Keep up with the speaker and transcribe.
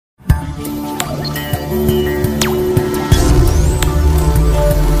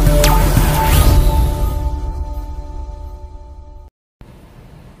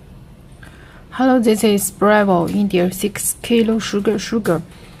Hello, this is Bravo India 6 kilo sugar.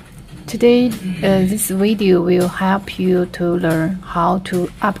 Today, this video will help you to learn how to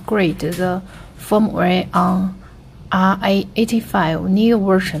upgrade the firmware on RA85 new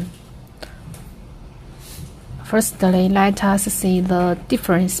version. Firstly, let us see the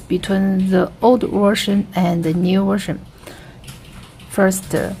difference between the old version and the new version.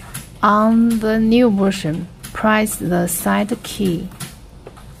 First, on the new version, press the side key,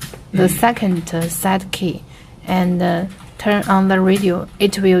 the second side key, and turn on the radio.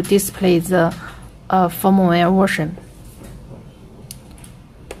 It will display the firmware version.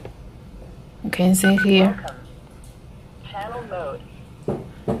 You can see here. Channel mode.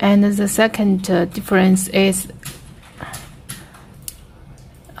 And the second difference is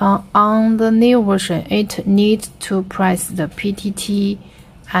on the new version, it needs to press the PTT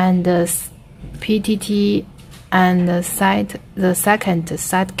and the second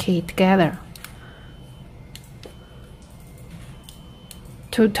side key together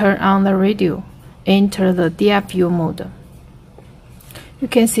to turn on the radio. Enter the DFU mode. You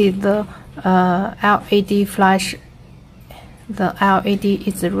can see the LED flash. The LED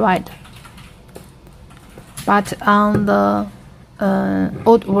is red, but on the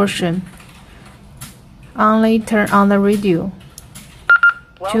old version, only turn on the radio.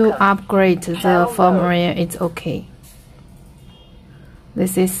 To upgrade the firmware, it's okay.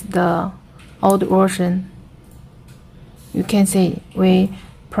 This is the old version. You can see we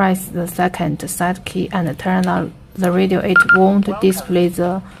press the second side key and turn on the radio. It won't display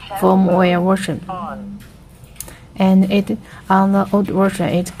the firmware version. And it on the old version,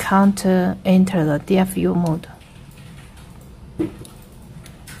 it can't enter the DFU mode.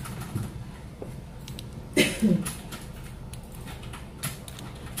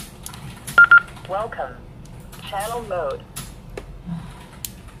 Welcome. Channel mode.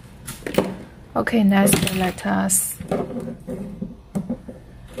 Okay, next let us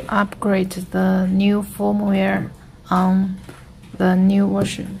upgrade the new firmware on the new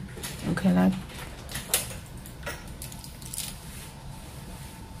version. Okay,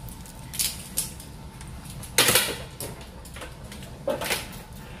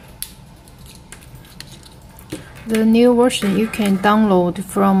 the new version you can download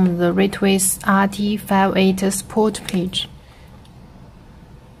from the Retevis RA85 support page.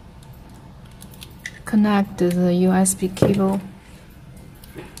 Connect the USB cable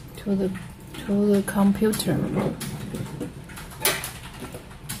to the computer.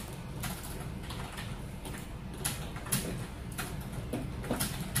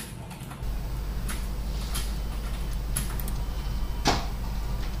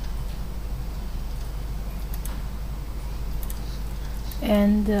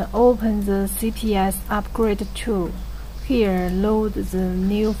 And open the CTCSS upgrade tool. Here, load the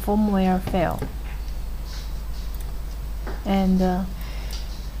new firmware file and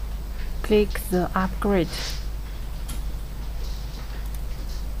click the upgrade.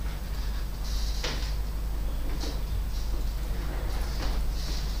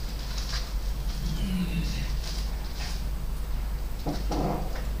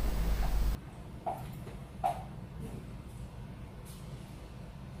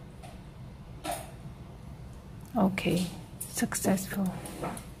 Okay, successful.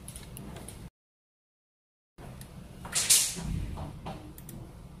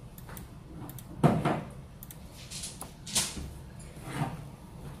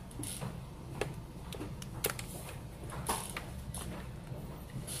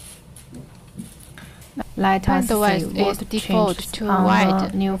 Let us see what changed on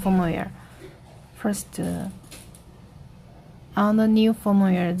the new firmware. First, on the new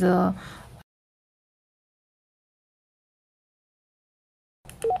firmware,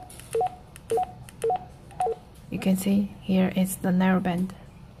 you can see here is the narrowband,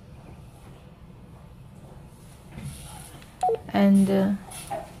 and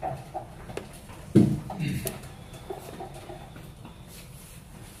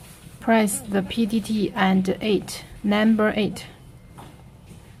press the PTT and number 8.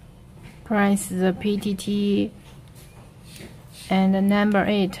 Press the PTT and number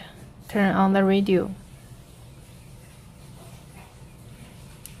 8. Turn on the radio.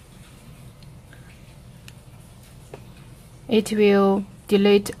 It will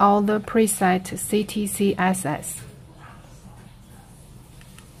delete all the preset CTCSS.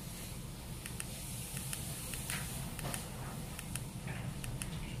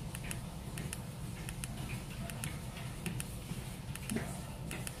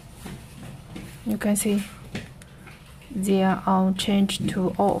 You can see they are on change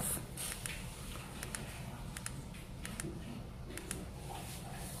to off.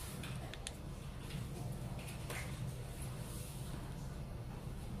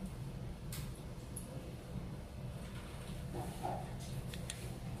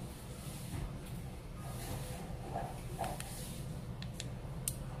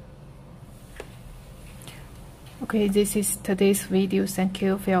 Okay, this is today's video. Thank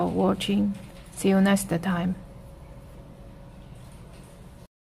you for watching. See you next time.